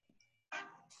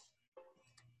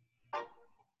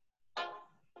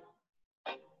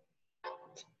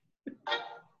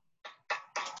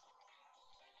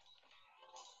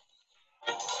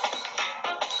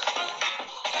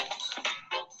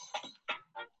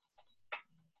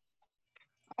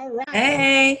All right.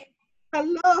 Hey,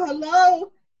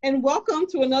 Hello, and welcome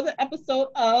to another episode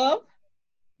of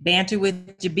banter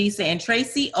with Jabisa and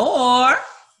Tracy, or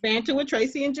Banter with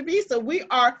Tracy and Jabisa. We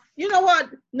are, you know what?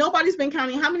 Nobody's been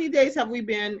counting. How many days have we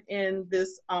been in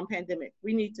this pandemic?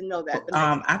 We need to know that the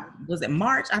next I was it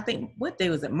March? I think what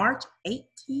day was it? March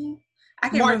 18th? I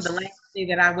can't March. remember the last day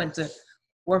that I went to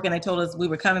work and they told us we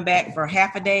were coming back for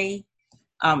half a day.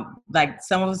 Like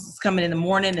some of us was coming in the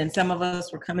morning and some of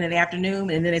us were coming in the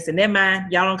afternoon, and then they said, never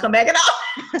mind, y'all don't come back at all.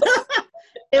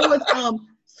 It was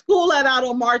school let out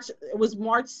on March. It was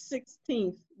March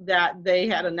 16th that they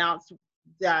had announced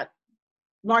that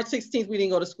March 16th we didn't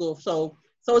go to school. So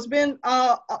it's been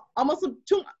almost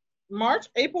March,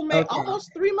 April, May,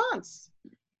 almost 3 months.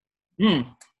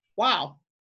 Wow.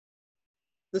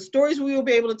 The stories we will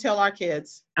be able to tell our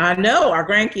kids. I know, our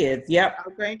grandkids. Yep.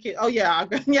 Our grandkids. Oh yeah.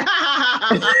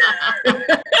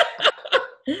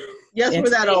 Yes, we're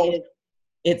that old.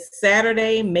 It's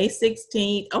Saturday, May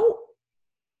 16th. Oh,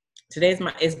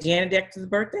 it's Janet Dexter's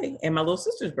birthday and my little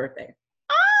sister's birthday.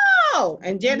 Oh,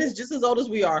 and Janet's just as old as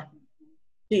we are.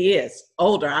 She is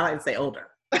older. I like to say older.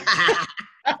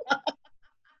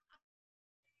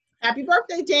 Happy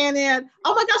birthday, Janet.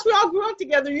 Oh my gosh, we all grew up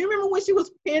together. You remember when she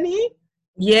was Penny?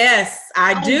 Yes,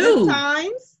 I do. Good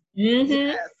times.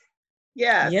 Mm-hmm.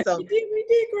 Yes. Yes, so we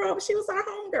did grow up. She was our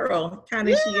homegirl. Kind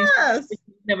of. Yes. She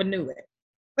never knew it.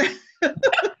 Okay,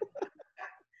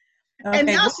 and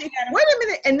now wait a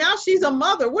minute. And now she's a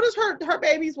mother. What is her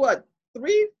baby's what?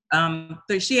 3?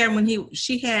 She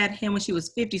had him when she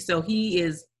was 50, so he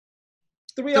is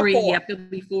 3 or 4. Yeah, he'll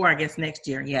be 4, I guess, next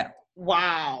year. Yeah.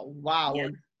 Wow. Yeah.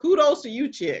 Kudos to you,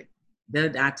 chick.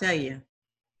 I tell you.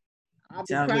 I'll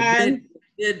be crying.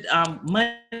 Good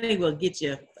money will get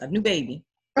you a new baby.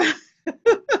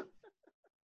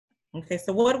 Okay,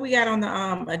 so what do we got on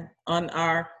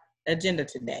our agenda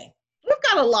today? We've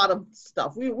got a lot of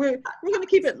stuff. We're going to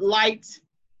keep it light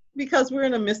because we're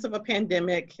in the midst of a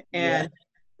pandemic, and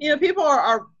people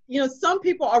are some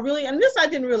people are really, and this I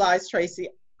didn't realize, Tracy.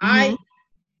 Mm-hmm.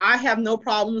 I have no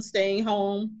problem staying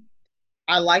home.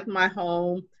 I like my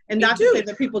home. And not to say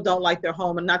that people don't like their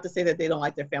home, and not to say that they don't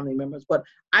like their family members, but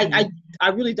I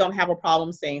really don't have a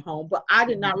problem staying home. But I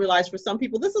did not realize for some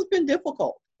people this has been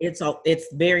difficult. It's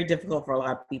very difficult for a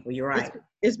lot of people. You're right.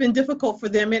 It's been difficult for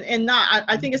them, and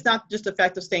I think it's not just the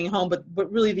fact of staying home,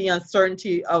 but really the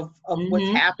uncertainty of what's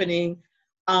happening.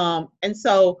 And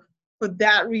so for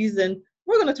that reason,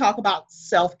 we're going to talk about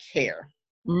self-care.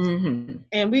 Mm-hmm.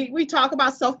 And we talk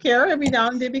about self-care every now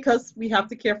and then because we have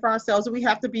to care for ourselves, and we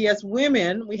have to be, as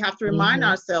women, we have to remind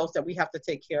ourselves that we have to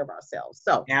take care of ourselves.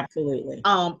 So absolutely.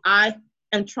 I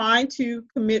am trying to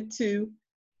commit to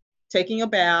taking a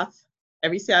bath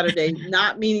every Saturday,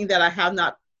 not meaning that I have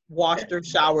not washed or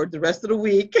showered the rest of the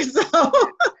week. So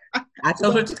I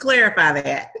told her to clarify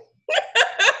that.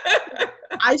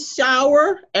 I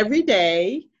shower every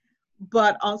day.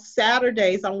 But on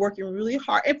Saturdays, I'm working really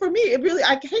hard. And for me,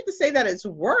 I hate to say that it's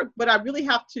work, but I really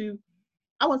have to,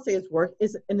 I won't say it's work,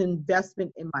 it's an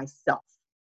investment in myself.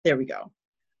 There we go.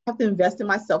 I have to invest in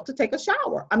myself to take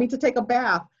to take a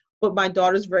bath. But my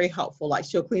daughter's very helpful. Like,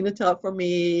 she'll clean the tub for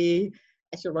me,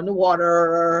 and she'll run the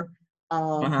water,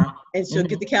 and she'll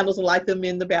get the candles and light them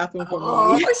in the bathroom for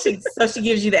me. So she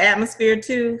gives you the atmosphere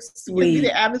too? Sweet. Gives me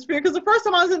the atmosphere, because the first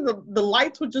time I was in, the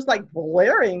lights were just like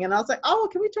blaring, and I was like, oh,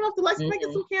 can we turn off the lights and make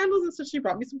it some candles? And so she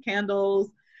brought me some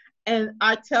candles, and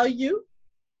I tell you,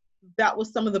 that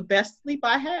was some of the best sleep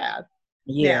I had.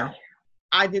 Yeah. Now,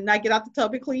 I did not get out the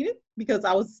tub and clean it because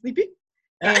I was sleepy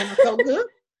and I felt good,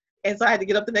 and so I had to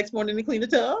get up the next morning and clean the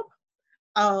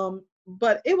tub.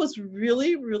 But it was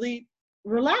really, really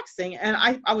relaxing, and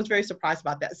I was very surprised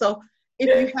about that. So if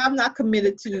you have not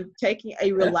committed to taking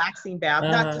a relaxing bath,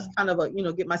 not just kind of a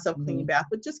get myself clean bath,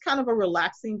 but just kind of a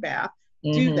relaxing bath,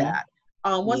 do that.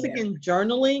 Once again,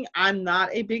 journaling. I'm not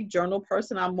a big journal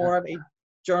person. I'm more of a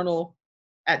journal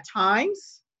at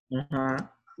times,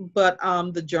 but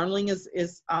the journaling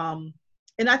is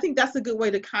and I think that's a good way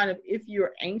to kind of, if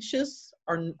you're anxious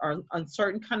or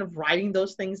uncertain, kind of writing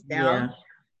those things down.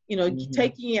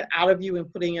 Taking it out of you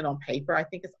and putting it on paper, I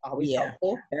think is always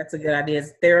helpful. That's a good idea.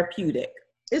 It's therapeutic.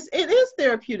 It is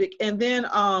therapeutic. And then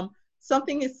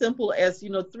something as simple as,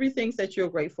 3 things that you're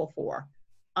grateful for.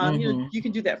 You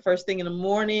can do that first thing in the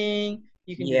morning.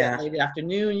 You can do that late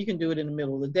afternoon. You can do it in the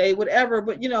middle of the day, whatever.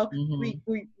 But,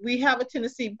 we have a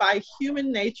tendency by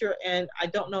human nature, and I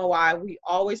don't know why, we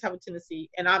always have a tendency,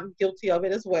 and I'm guilty of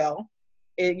it as well.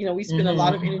 We spend a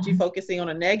lot of energy focusing on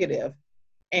a negative.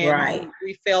 And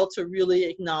we fail to really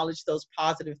acknowledge those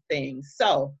positive things.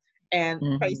 So And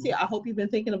Tracy, Mhm. I hope you've been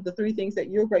thinking of the 3 things that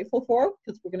you're grateful for,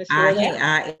 because we're going to share that.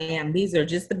 I am. These are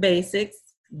just the basics.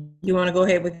 You want to go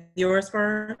ahead with yours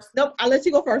first? Nope, I'll let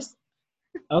you go first.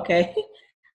 Okay.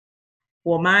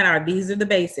 Well, mine are, these are the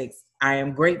basics. I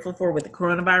am grateful for, with the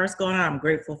coronavirus going on, I'm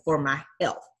grateful for my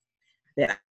health.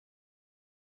 That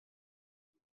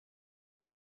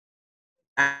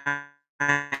I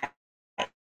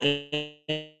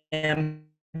am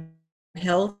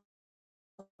healthy,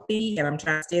 and I'm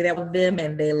trying to stay that with them,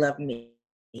 and they love me.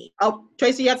 Oh,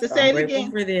 Tracy, you have to So I'm say it grateful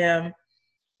again. for them,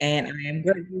 and I am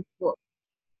grateful for,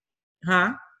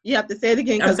 huh? You have to say it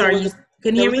again I'm because sorry, you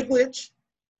couldn't there hear was a me? glitch.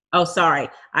 Oh, sorry.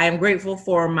 I am grateful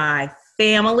for my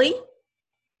family.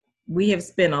 We have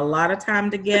spent a lot of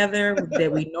time together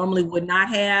that we normally would not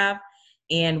have,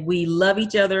 and we love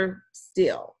each other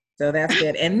still. So that's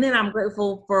good. And then I'm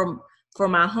grateful for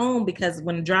my home, because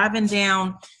when driving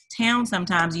downtown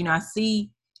sometimes, I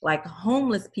see like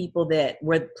homeless people that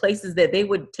were places that they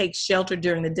would take shelter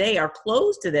during the day are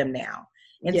closed to them now.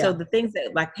 And so Yeah. the things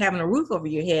that, like having a roof over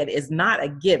your head, is not a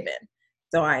given.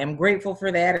 So I am grateful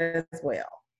for that as well.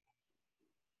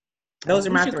 Those are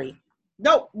We my should. 3.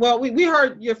 No, well, we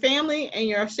heard your family and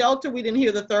your shelter. We didn't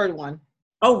hear the third one.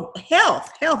 Oh,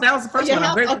 health. That was the Oh, first your one. I'm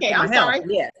health. grateful Okay, for I'm my health. sorry.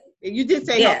 Yes. You did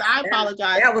say health. Yes. I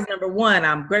apologize. That was number 1.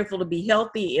 I'm grateful to be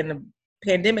healthy in the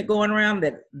pandemic going around,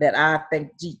 that I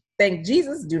thank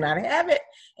Jesus do not have it.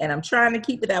 And I'm trying to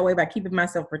keep it that way by keeping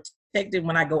myself protected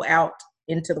when I go out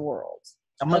into the world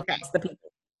amongst Okay. the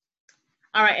people.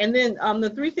 All right. And then the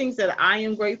 3 things that I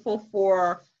am grateful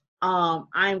for,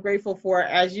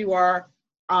 as you are,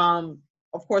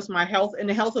 of course, my health and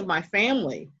the health of my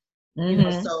family.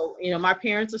 Mm-hmm. So, my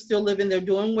parents are still living. They're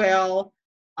doing well.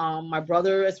 My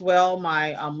brother as well.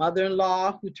 My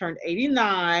mother-in-law, who turned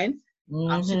 89.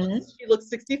 Mm-hmm. She looks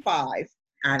 65.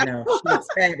 I know. She looks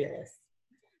fabulous.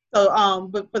 So,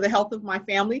 but for the health of my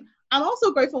family, I'm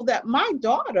also grateful that my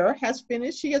daughter has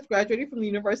finished. She has graduated from the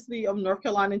University of North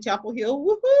Carolina in Chapel Hill.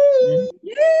 Woohoo!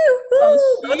 So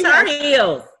Go she Tar has,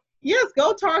 Heels. yes,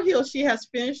 go Tar Heels. She has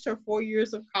finished her 4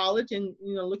 years of college, and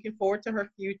looking forward to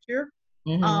her future.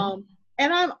 Mm-hmm.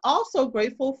 And I'm also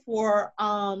grateful for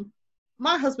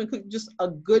my husband cooked just a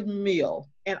good meal.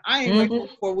 And I am Mm-hmm. grateful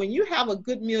for when you have a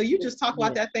good meal, you just talk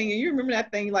about Yeah. that thing and you remember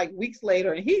that thing like weeks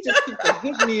later. And he just cooked a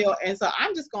good meal. And so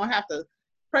I'm just going to have to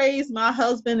praise my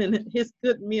husband and his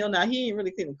good meal. Now, he ain't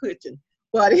really clean the kitchen,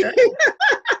 but he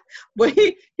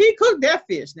cooked that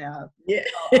fish now. Yeah.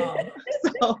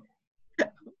 So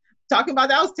talking about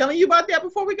that, I was telling you about that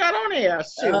before we got on air.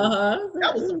 Shoot,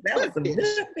 that was some That was good some fish.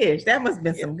 good fish. That must have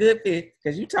been Yeah. some good fish,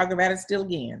 because you talking about it still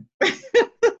again.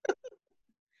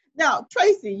 Now,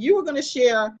 Tracy, you were going to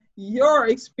share your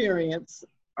experience.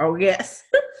 Oh, yes.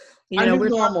 Our new We're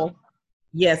normal. talking,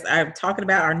 yes, I'm talking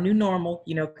about our new normal,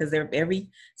 because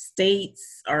every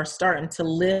states are starting to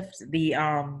lift the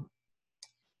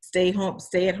stay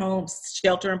at home,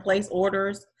 shelter in place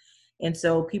orders. And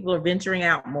so people are venturing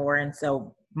out more. And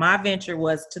so my venture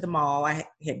was to the mall. I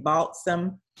had bought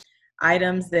some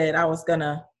items that I was going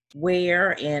to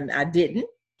wear, and I didn't,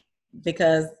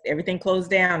 because everything closed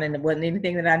down and it wasn't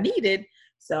anything that I needed.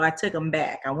 So I took them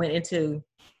back. I went into,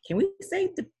 I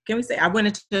went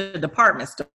into a department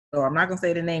store. I'm not going to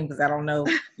say the name because I don't know,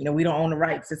 we don't own the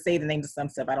rights to say the names of some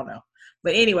stuff. I don't know.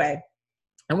 But anyway,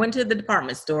 I went to the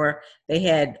department store. They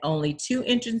had only 2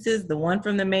 entrances, the one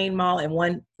from the main mall and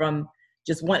one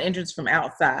entrance from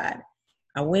outside.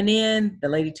 I went in, the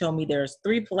lady told me there's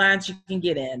 3 lines you can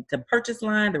get in: the purchase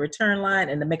line, the return line,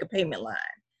 and the make a payment line.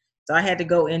 So I had to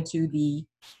go into the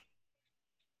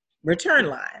return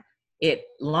line.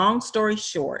 Long story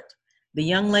short, the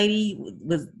young lady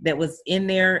that was in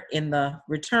there in the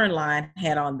return line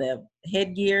had on the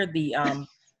headgear, the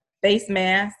face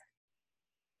mask,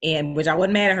 and which I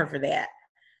wasn't mad at her for that.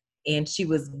 And she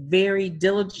was very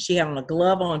diligent. She had on a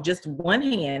glove on just one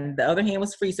hand. The other hand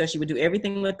was free, so she would do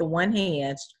everything with the one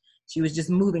hand. She was just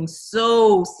moving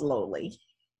so slowly.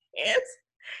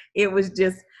 It was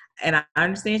just, and I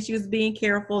understand she was being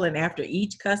careful. And after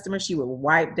each customer, she would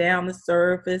wipe down the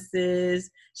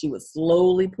surfaces. She would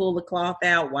slowly pull the cloth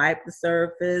out, wipe the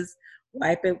surface,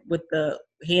 wipe it with the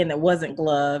hand that wasn't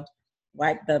gloved,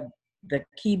 wipe the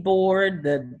keyboard,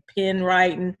 the pen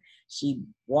writing. She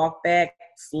walked back,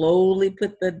 slowly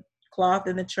put the cloth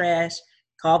in the trash,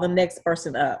 call the next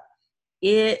person up.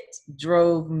 It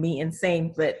drove me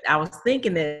insane. But I was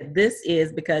thinking that this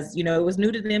is because, it was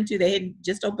new to them too. They had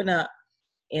just opened up.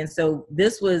 And so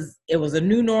it was a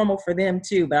new normal for them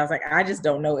too. But I was like, I just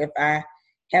don't know if I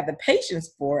have the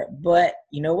patience for it. But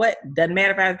you know what? Doesn't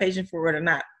matter if I have the patience for it or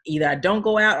not. Either I don't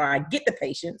go out or I get the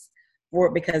patience for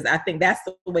it, because I think that's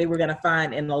the way we're going to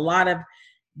find in a lot of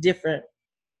different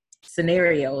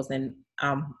scenarios. And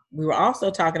we were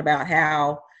also talking about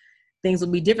how things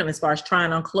will be different as far as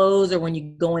trying on clothes, or when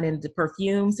you're going into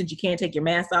perfume, since you can't take your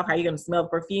mask off, how you're going to smell the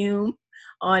perfume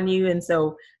on you. And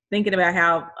so thinking about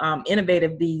how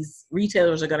innovative these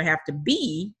retailers are going to have to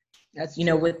be, That's you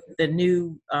know, with the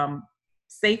new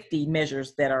safety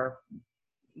measures that are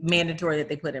mandatory that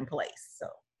they put in place. So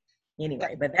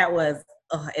anyway, but that was,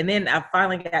 and then I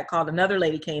finally got called. Another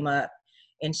lady came up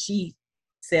and she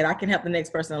said, I can help the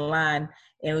next person in line.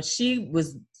 And she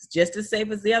was just as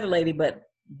safe as the other lady, but,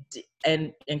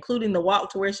 and including the walk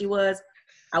to where she was,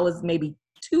 I was maybe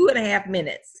 2.5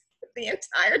 minutes the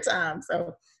entire time.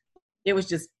 So it was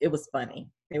funny.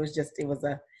 It was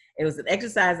an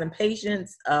exercise in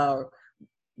patience,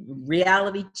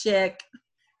 reality check,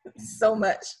 so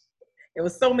much. It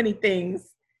was so many things.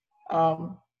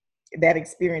 That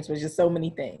experience was just so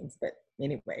many things. But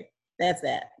anyway, that's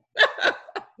that.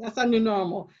 That's our new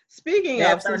normal. Speaking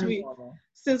of,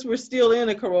 since we're still in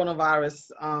the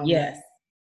coronavirus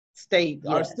state,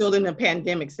 or still in the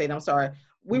pandemic state, I'm sorry.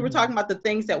 We were talking about the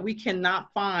things that we cannot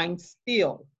find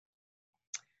still.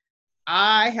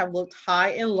 I have looked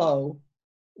high and low,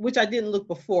 which I didn't look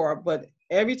before, but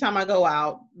every time I go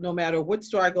out, no matter what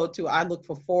store I go to, I look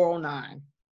for 409.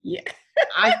 Yeah.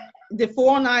 Did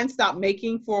 409 stop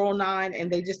making 409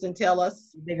 and they just didn't tell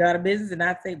us? They got a business and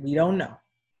I say, we don't know.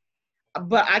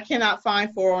 But I cannot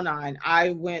find 409.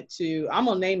 I'm going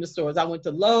to name the stores. I went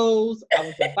to Lowe's, I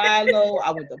went to Bi-Lo,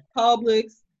 I went to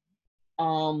Publix.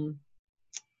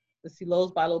 Let's see,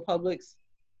 Lowe's, Bi-Lo, Publix.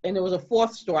 And there was a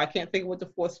fourth store. I can't think of what the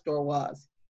fourth store was.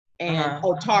 And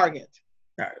Target.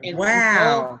 And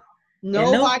wow.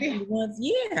 Nobody.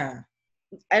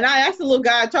 And I asked the little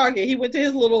guy at Target. He went to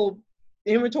his little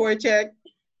inventory check.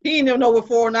 He didn't even know what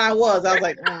 409 was. I was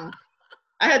like, I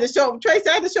had to show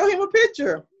him a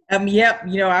picture. Yep.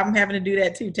 You know, I'm having to do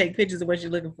that too. Take pictures of what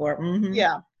you're looking for. Mm-hmm.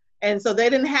 Yeah. And so they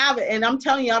didn't have it. And I'm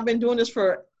telling you, I've been doing this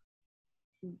for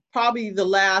probably the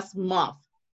last month.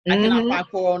 I cannot find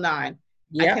 409.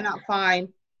 Yep. I cannot find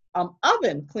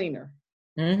oven cleaner.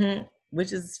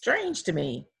 Which is strange to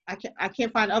me. I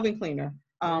can't find oven cleaner.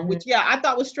 Which I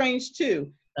thought was strange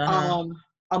too.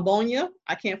 Ammonia,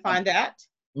 I can't find that.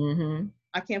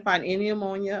 I can't find any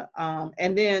ammonia.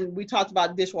 And then we talked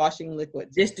about dishwashing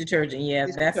liquids. Dish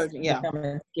detergent, that's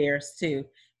becoming scarce too.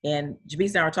 And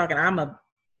Jabisa and I were talking, I'm a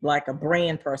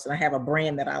brand person. I have a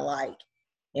brand that I like.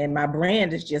 And my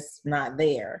brand is just not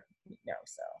there. You know,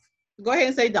 so. Go ahead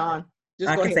and say Dawn.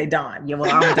 I can say Dawn. Yeah,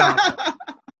 well, I'm Dawn.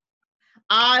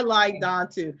 I like Dawn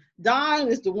too. Dawn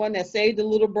is the one that saved the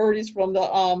little birdies from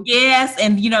the Yes,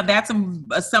 and you know that's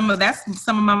some of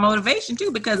my motivation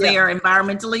too, because they are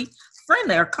environmentally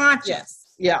friendly or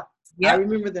conscious. Yeah. I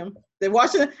remember them. They're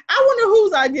washing. I wonder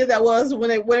whose idea that was when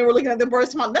they were looking at the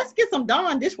birds. Let's get some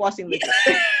Dawn dishwashing liquid.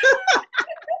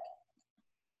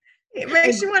 It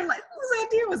makes you wonder, like, whose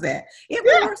idea was that? It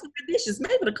works with the dishes,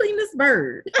 maybe to clean this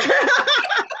bird.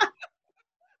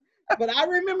 But I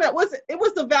remember it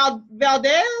was the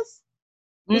Valdez.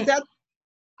 Was that?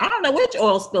 I don't know which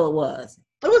oil spill it was.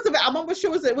 I'm almost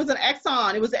sure it was an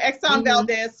Exxon. It was an Exxon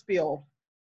Valdez spill,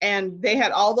 and they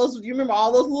had all those. You remember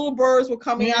all those little birds were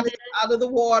coming out of the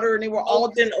water, and they were all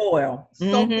soaked in oil.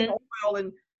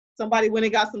 And somebody went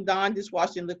and got some Dawn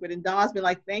dishwashing liquid, and Dawn's been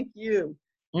like, "Thank you."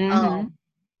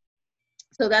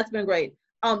 So that's been great.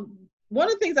 One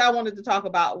of the things I wanted to talk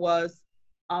about was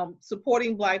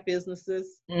supporting Black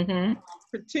businesses,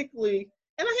 particularly,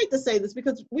 and I hate to say this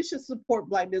because we should support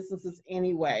Black businesses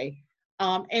anyway.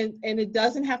 And it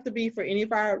doesn't have to be for any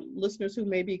of our listeners who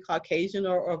may be Caucasian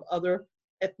or of other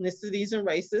ethnicities and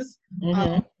races. You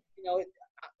know,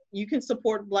 you can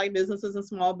support Black businesses and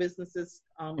small businesses.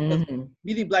 Because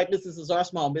really Black businesses are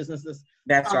small businesses.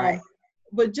 That's right.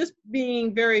 But just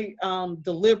being very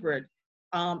deliberate.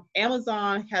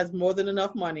 Amazon has more than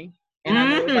enough money. And I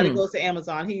know everybody goes to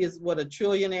Amazon. He is a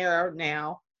trillionaire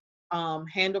now,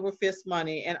 hand over fist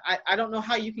money. And I don't know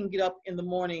how you can get up in the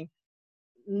morning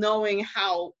knowing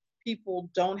how people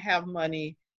don't have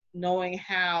money, knowing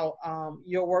how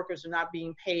your workers are not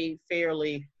being paid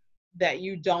fairly, that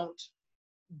you don't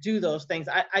do those things.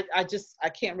 I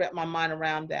can't wrap my mind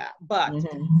around that. But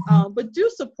do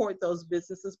support those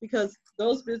businesses, because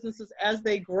those businesses, as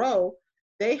they grow,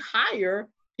 they hire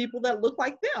people that look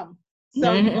like them.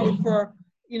 So for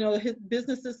his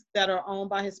businesses that are owned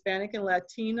by Hispanic and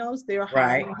Latinos, they are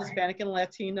hiring Hispanic and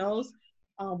Latinos.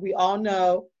 We all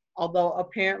know, although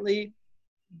apparently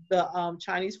the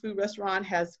Chinese food restaurant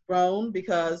has grown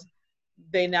because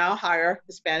they now hire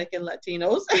Hispanic and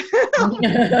Latinos.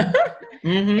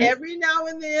 Every now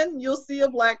and then you'll see a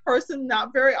Black person,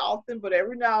 not very often, but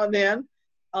every now and then.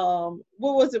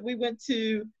 what was it? We went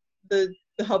to the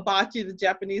hibachi, the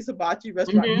Japanese hibachi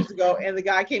restaurant years ago, and the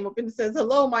guy came up and says,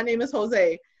 "Hello, my name is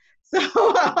Jose." So did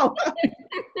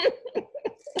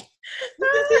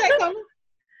you see that coming?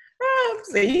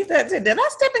 See, did I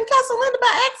step in Casalinda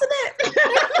by accident?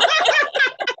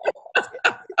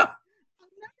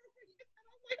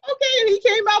 Okay, and he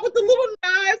came out with the little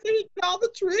knives and he did all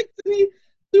the tricks and he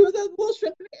threw the little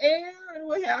shrimp in the air and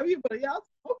what have you. But yeah,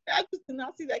 okay, I just did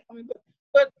not see that coming.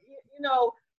 But you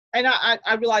know, and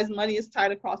I realize money is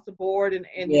tight across the board, and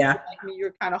yeah, like me,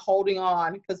 you're kind of holding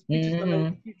on because you just don't know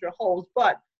what the future holds.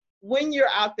 But when you're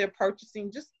out there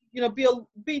purchasing, just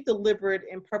be deliberate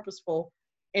and purposeful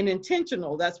and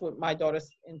intentional. That's what my daughter's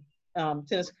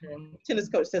tennis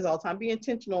coach says all the time. Be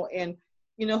intentional in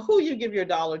who you give your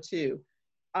dollar to.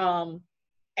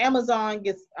 Amazon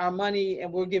gets our money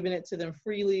and we're giving it to them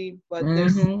freely, but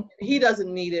he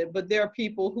doesn't need it. But there are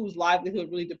people whose livelihood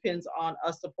really depends on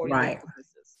us supporting their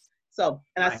businesses. So,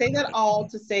 and I say that all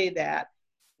to say that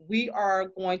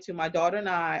my daughter and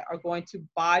I are going to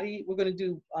we're going to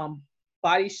do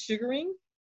body sugaring,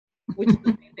 which is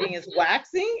the same thing as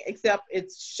waxing, except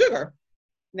it's sugar.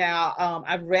 Now,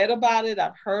 I've read about it,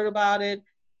 I've heard about it.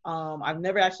 I've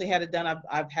never actually had it done.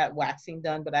 I've had waxing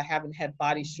done, but I haven't had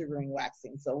body sugaring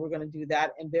waxing. So we're going to do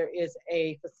that. And there is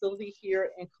a facility here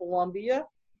in Columbia,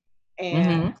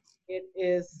 and it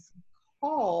is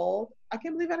called, I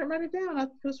can't believe I didn't write it down. I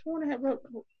could have sworn I had wrote.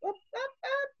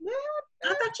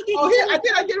 I thought you did. Oh, here,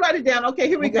 I did write it down. Okay,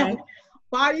 here we go.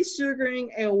 Body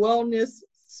Sugaring and Wellness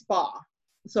Spa.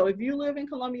 So if you live in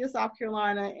Columbia, South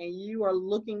Carolina, and you are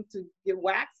looking to get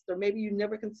waxed, or maybe you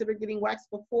never considered getting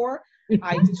waxed before,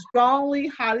 I strongly,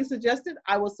 highly suggest it.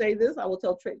 I will say this. I will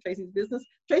tell Tracy's business.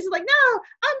 Tracy's like, no,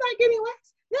 I'm not getting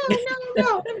waxed.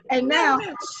 No. And now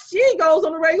she goes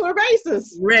on a regular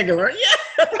basis. Regular,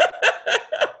 yeah.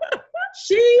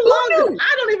 She loves it.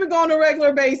 I don't even go on a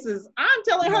regular basis. I'm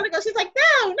telling her to go. She's like,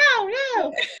 no.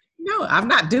 No, I'm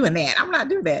not doing that. I'm not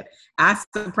doing that. I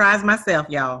surprise myself,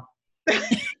 y'all.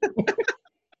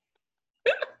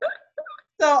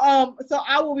 So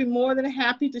I will be more than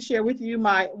happy to share with you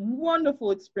my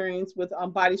wonderful experience with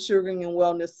Body Sugaring and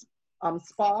Wellness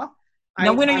Spa.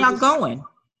 Now, when are y'all going?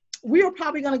 We are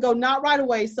probably going to go not right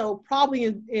away, so probably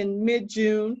in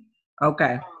mid-June.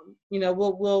 Okay.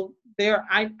 We'll there.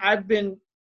 I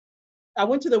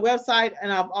went to the website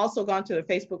and I've also gone to the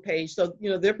Facebook page. So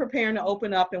they're preparing to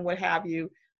open up and what have you.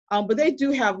 But they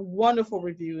do have wonderful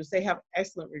reviews. They have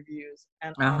excellent reviews,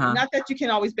 and not that you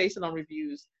can always base it on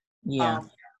reviews. Yeah.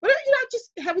 But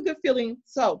just have a good feeling.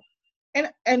 So,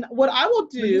 and what I will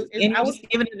do is I will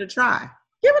give it a try.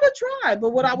 Give it a try. But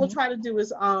what I will try to do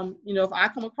is, if I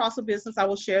come across a business, I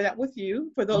will share that with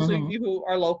you. For those of you who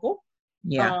are local.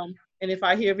 Yeah. And if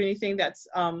I hear of anything that's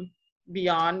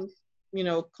beyond,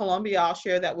 Columbia, I'll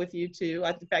share that with you too.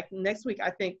 In fact, next week I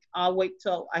think I'll wait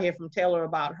till I hear from Taylor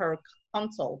about her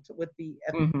consult with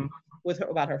with her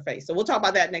about her face. So we'll talk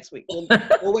about that next week. We'll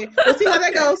wait. We'll see how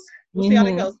that goes. We'll see how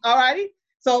that goes. All righty.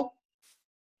 So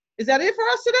is that it for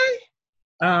us today?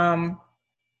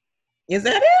 Is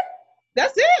that it?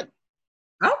 That's it.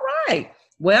 All right.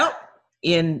 Well,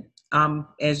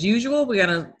 as usual, we're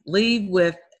gonna leave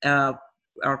with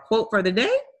our quote for the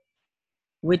day,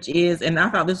 which is, and I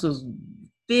thought this was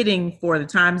fitting for the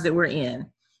times that we're in.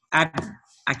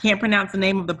 I can't pronounce the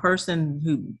name of the person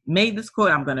who made this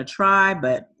quote. I'm going to try,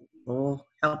 but will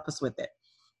help us with it.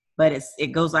 But it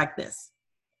goes like this.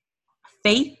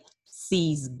 Faith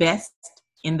sees best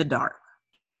in the dark.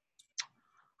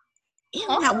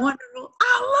 Isn't that wonderful?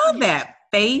 I love that.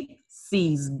 Faith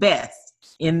sees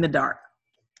best in the dark.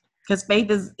 Because faith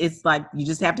it's like, you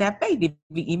just have to have faith. Even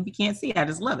if you can't see it, I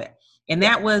just love it. And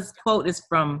that quote is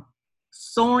from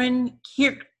Soren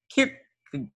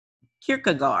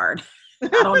Kierkegaard. I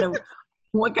don't know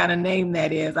what kind of name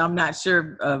that is. I'm not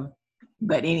sure of,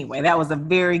 but anyway, that was a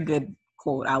very good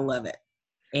quote. I love it.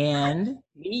 And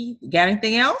you got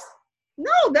anything else?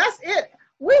 No, that's it.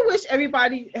 We wish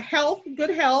everybody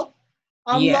good health.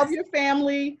 Love your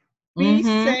family. Be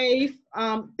safe.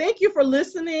 Thank you for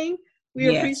listening.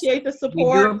 We appreciate the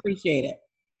support. We do appreciate it.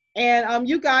 And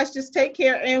you guys just take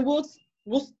care, and we'll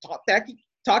talk at you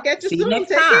soon. See you next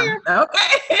Take time. care.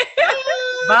 Okay.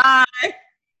 Bye.